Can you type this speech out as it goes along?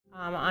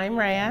I'm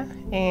Rhea,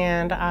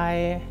 and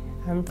I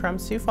am from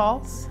Sioux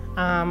Falls.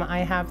 I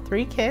have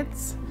 3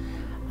 kids.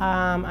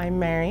 I'm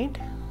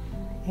married,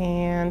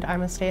 and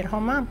I'm a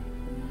stay-at-home mom.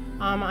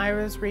 I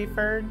was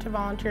referred to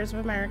Volunteers of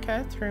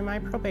America through my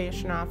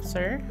probation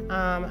officer.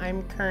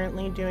 I'm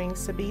currently doing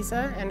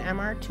Sabiza and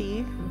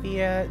MRT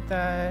via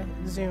the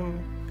Zoom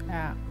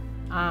app.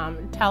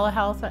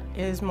 Telehealth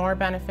is more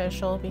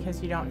beneficial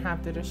because you don't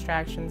have the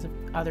distractions of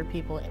other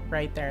people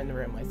right there in the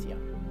room with you.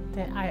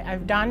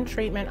 I've done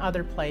treatment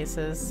other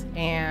places,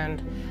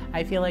 and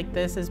I feel like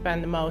this has been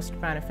the most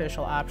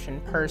beneficial option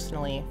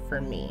personally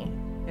for me.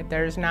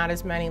 There's not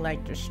as many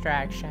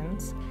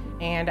distractions,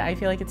 and I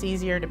feel like it's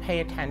easier to pay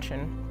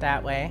attention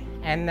that way,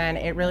 and then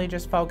it really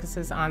just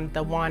focuses on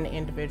the one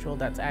individual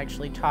that's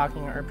actually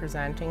talking or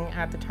presenting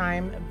at the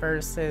time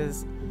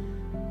versus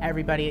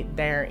everybody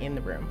there in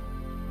the room.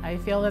 I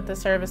feel that the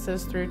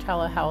services through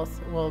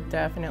telehealth will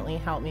definitely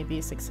help me be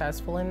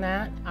successful in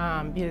that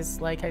because,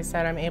 like I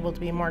said, I'm able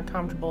to be more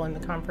comfortable in the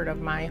comfort of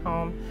my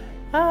home.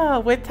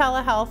 With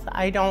telehealth,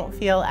 I don't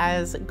feel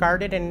as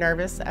guarded and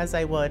nervous as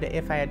I would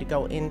if I had to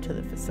go into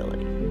the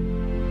facility.